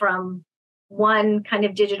moving from one kind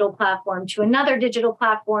of digital platform to another digital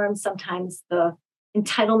platform, sometimes the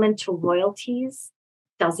entitlement to royalties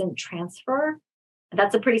doesn't transfer.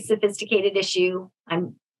 That's a pretty sophisticated issue.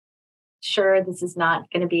 I'm sure this is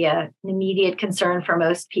not going to be an immediate concern for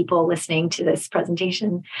most people listening to this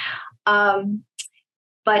presentation. But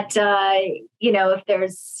if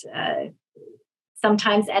there's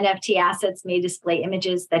sometimes NFT assets may display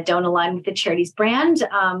images that don't align with the Charities brand.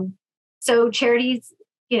 So Charities,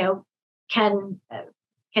 can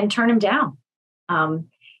turn them down.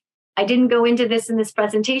 I didn't go into this in this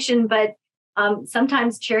presentation, but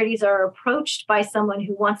sometimes Charities are approached by someone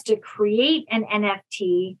who wants to create an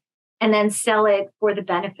NFT and then sell it for the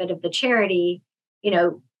benefit of the charity.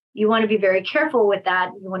 You want to be very careful with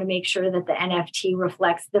that. You want to make sure that the NFT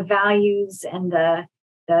reflects the values and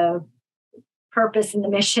the purpose and the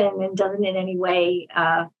mission and doesn't in any way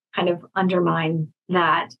kind of undermine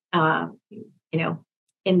that,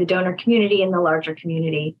 in the donor community and the larger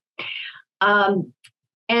community. And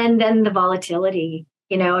then the volatility,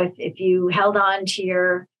 if you held on to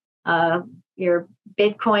your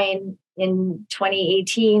Bitcoin in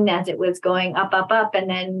 2018 as it was going up, and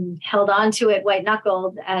then held on to it white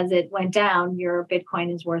knuckled as it went down, your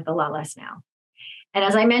Bitcoin is worth a lot less now. And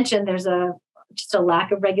as I mentioned, there's just a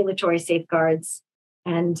lack of regulatory safeguards,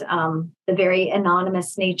 and the very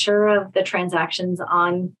anonymous nature of the transactions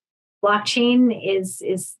on blockchain is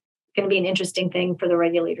going to be an interesting thing for the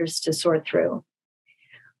regulators to sort through.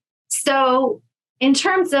 So in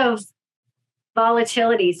terms of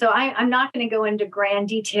volatility, so I'm not going to go into grand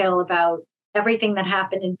detail about everything that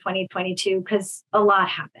happened in 2022 because a lot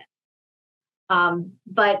happened.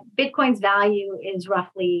 But Bitcoin's value is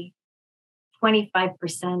roughly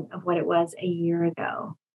 25% of what it was a year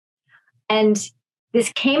ago. And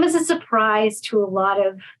this came as a surprise to a lot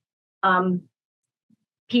of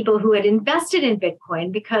people who had invested in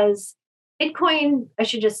Bitcoin, because Bitcoin, I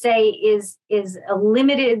should just say, is a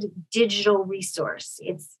limited digital resource.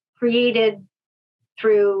 It's created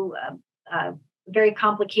through a very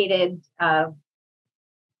complicated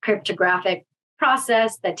cryptographic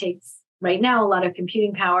process that takes right now a lot of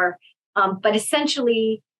computing power. But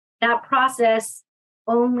essentially, that process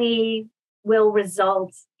only will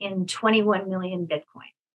result in 21 million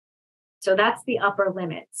Bitcoin. So that's the upper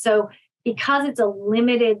limit. So because it's a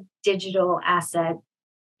limited digital asset,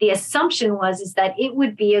 the assumption is that it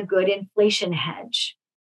would be a good inflation hedge,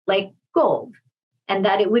 like gold, and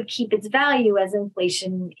that it would keep its value as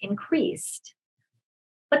inflation increased.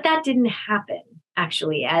 But that didn't happen,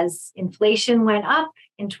 actually. As inflation went up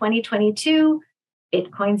in 2022,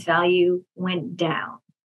 Bitcoin's value went down.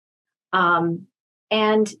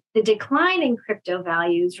 And the decline in crypto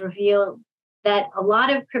values revealed that a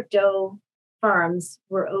lot of crypto firms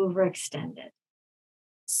were overextended.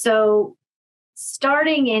 So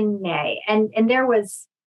starting in May, and there was,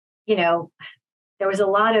 there was a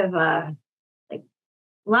lot of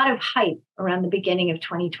hype around the beginning of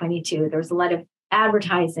 2022. There was a lot of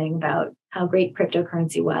advertising about how great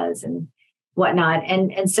cryptocurrency was and whatnot.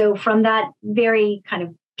 And so from that very kind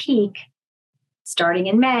of peak, starting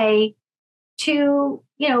in May, to,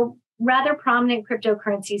 rather prominent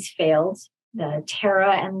cryptocurrencies failed, the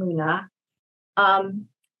Terra and Luna.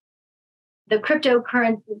 The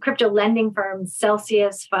crypto lending firm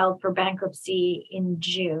Celsius filed for bankruptcy in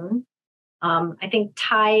June, I think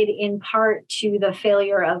tied in part to the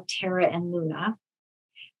failure of Terra and Luna.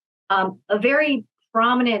 A very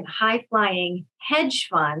prominent high-flying hedge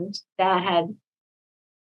fund that had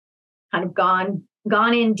kind of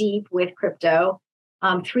gone in deep with crypto,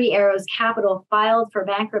 Three Arrows Capital, filed for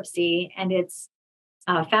bankruptcy, and its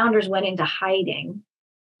founders went into hiding.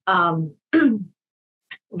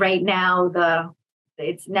 Right now,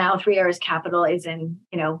 it's now Three Arrows Capital is in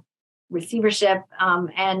receivership,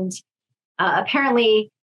 and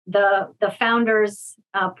apparently the founders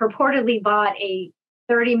purportedly bought a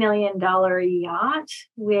 $30 million yacht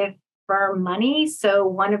with firm money. So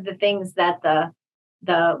one of the things that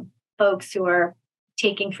the folks who are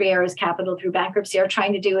taking Three Arrows Capital through bankruptcy are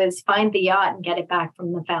trying to do is find the yacht and get it back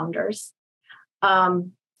from the founders.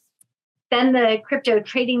 Then the crypto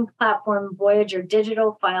trading platform Voyager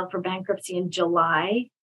Digital filed for bankruptcy in July,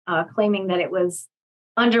 claiming that it was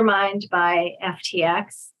undermined by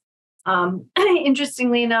FTX.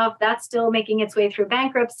 Interestingly enough, that's still making its way through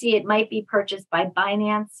bankruptcy. It might be purchased by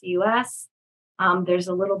Binance US. There's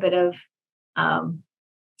a little bit of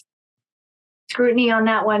scrutiny on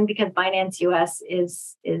that one because Binance US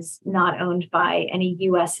is not owned by any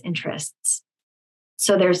US interests.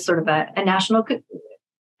 So there's sort of a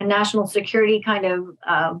national security kind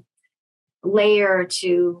of layer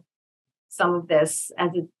to some of this as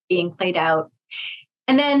it's being played out.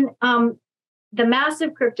 And then the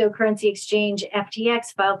massive cryptocurrency exchange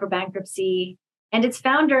FTX filed for bankruptcy, and its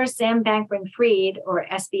founder, Sam Bankman-Fried, or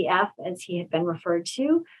SBF, as he had been referred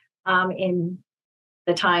to in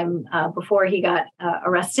the time before he got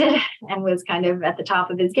arrested and was kind of at the top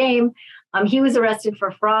of his game. He was arrested for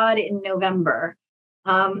fraud in November.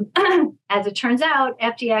 As it turns out,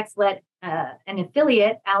 FTX let an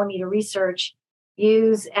affiliate, Alameda Research,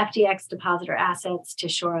 use FTX depositor assets to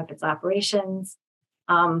shore up its operations.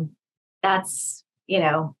 That's, you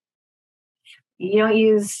don't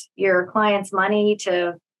use your client's money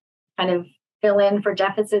to kind of fill in for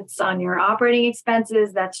deficits on your operating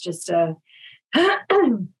expenses. That's just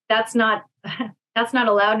that's not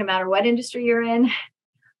allowed no matter what industry you're in.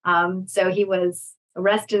 So he was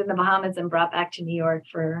arrested in the Bahamas and brought back to New York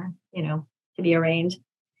for, to be arraigned.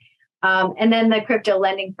 And then the crypto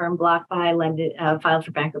lending firm BlockFi filed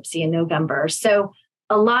for bankruptcy in November. So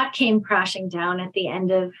a lot came crashing down at the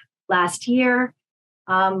end of last year.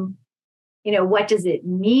 What does it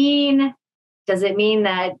mean? Does it mean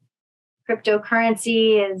that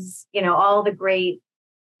cryptocurrency is, all the great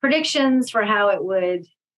predictions for how it would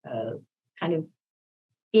kind of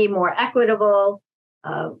be more equitable,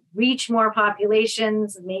 reach more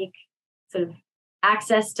populations, make sort of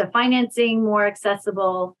access to financing more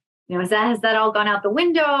accessible? Has that all gone out the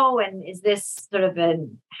window? And is this sort of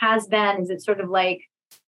has been? Is it sort of like,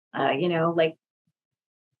 like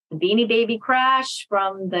the Beanie Baby crash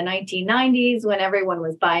from the 1990s when everyone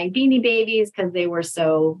was buying Beanie Babies because they were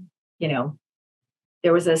so,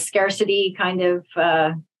 there was a scarcity kind of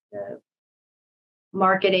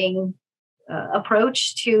marketing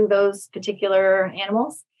approach to those particular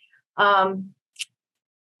animals.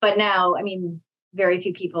 But now, very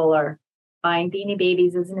few people are buying Beanie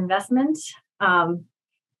Babies as an investment. And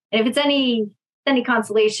if it's any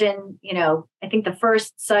consolation, I think the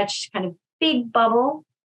first such kind of big bubble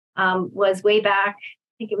was way back,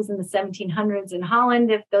 I think it was in the 1700s in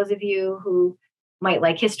Holland. If those of you who might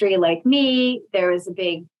like history like me, there was a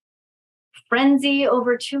big frenzy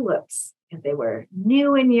over tulips because they were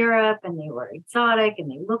new in Europe and they were exotic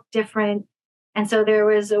and they looked different. And so there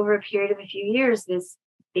was, over a period of a few years, this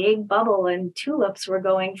big bubble and tulips were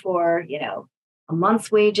going for, a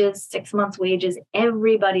month's wages, 6 months' wages.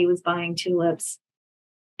 Everybody was buying tulips.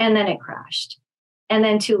 And then it crashed. And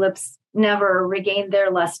then tulips never regained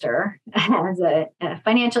their luster as a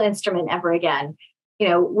financial instrument ever again.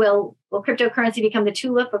 Will cryptocurrency become the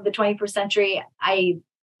tulip of the 21st century? I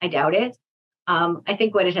doubt it. I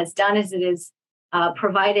think what it has done is it has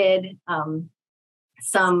provided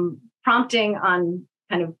some prompting on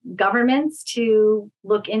kind of governments to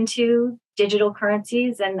look into digital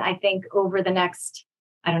currencies. And I think over the next,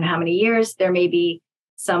 I don't know how many years, there may be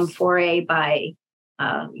some foray by,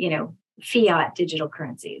 fiat digital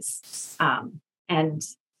currencies. And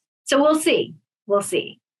so we'll see.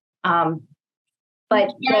 But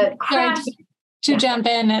the crash... To jump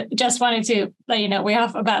in, just wanted to let you know we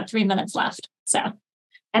have about 3 minutes left. So,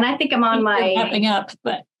 and I think I'm on my wrapping up,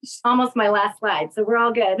 but almost my last slide, so we're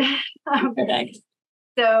all good. Perfect.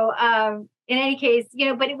 So, in any case,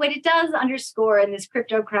 but what it does underscore in this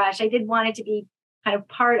crypto crash, I did want it to be kind of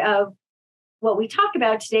part of what we talk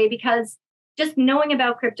about today, because just knowing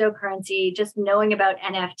about cryptocurrency, just knowing about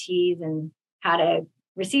NFTs and how to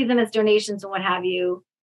receive them as donations and what have you,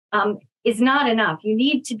 is not enough. You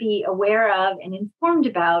need to be aware of and informed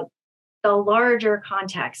about the larger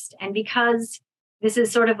context. And because this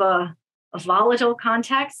is sort of a volatile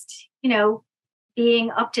context,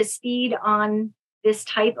 being up to speed on this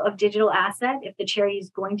type of digital asset, if the charity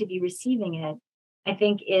is going to be receiving it, I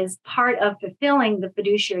think is part of fulfilling the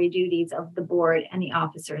fiduciary duties of the board and the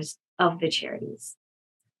officers of the charities.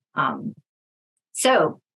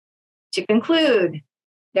 So to conclude,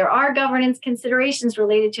 there are governance considerations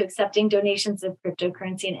related to accepting donations of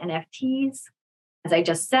cryptocurrency and NFTs. As I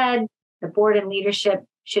just said, the board and leadership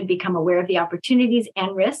should become aware of the opportunities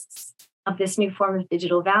and risks of this new form of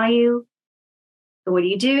digital value. So what do?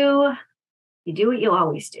 You do what you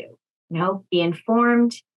always do. Be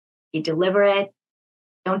informed, be deliberate.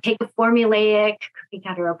 Don't take a formulaic cookie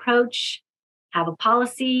cutter approach. Have a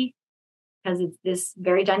policy, because it's this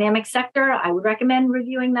very dynamic sector. I would recommend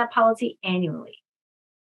reviewing that policy annually.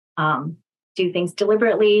 Do things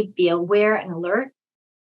deliberately, be aware and alert.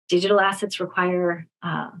 Digital assets require,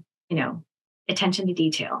 attention to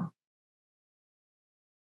detail.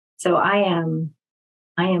 So I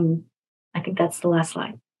think that's the last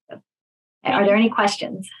slide. Are there any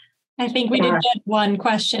questions? I think we did get one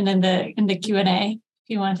question in the Q&A. If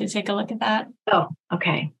you want to take a look at that. Oh,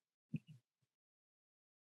 okay.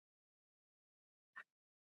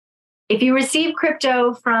 If you receive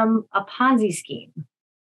crypto from a Ponzi scheme,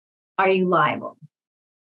 are you liable?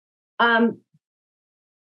 I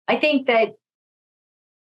think that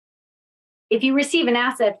if you receive an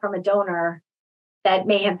asset from a donor that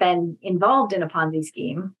may have been involved in a Ponzi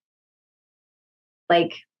scheme,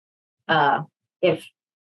 like if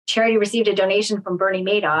charity received a donation from Bernie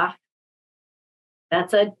Madoff,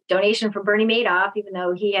 that's a donation from Bernie Madoff, even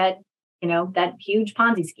though he had, that huge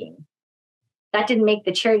Ponzi scheme. That didn't make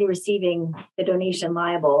the charity receiving the donation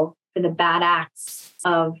liable for the bad acts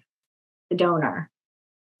of the donor.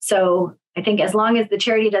 So I think as long as the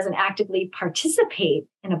charity doesn't actively participate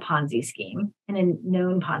in a Ponzi scheme, in a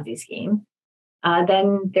known Ponzi scheme,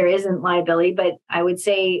 then there isn't liability. But I would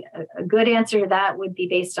say a good answer to that would be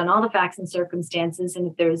based on all the facts and circumstances. And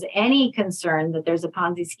if there's any concern that there's a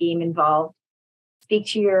Ponzi scheme involved, speak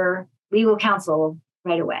to your legal counsel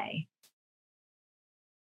right away.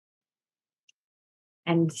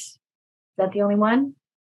 And is that the only one?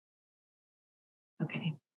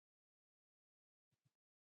 Okay.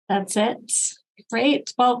 That's it.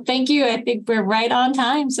 Great. Well, thank you. I think we're right on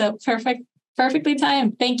time. So perfectly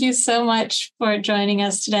timed. Thank you so much for joining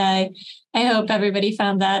us today. I hope everybody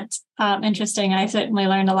found that interesting. I certainly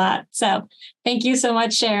learned a lot. So thank you so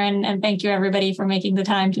much, Sharon. And thank you, everybody, for making the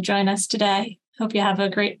time to join us today. Hope you have a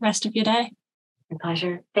great rest of your day. My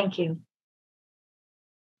pleasure. Thank you.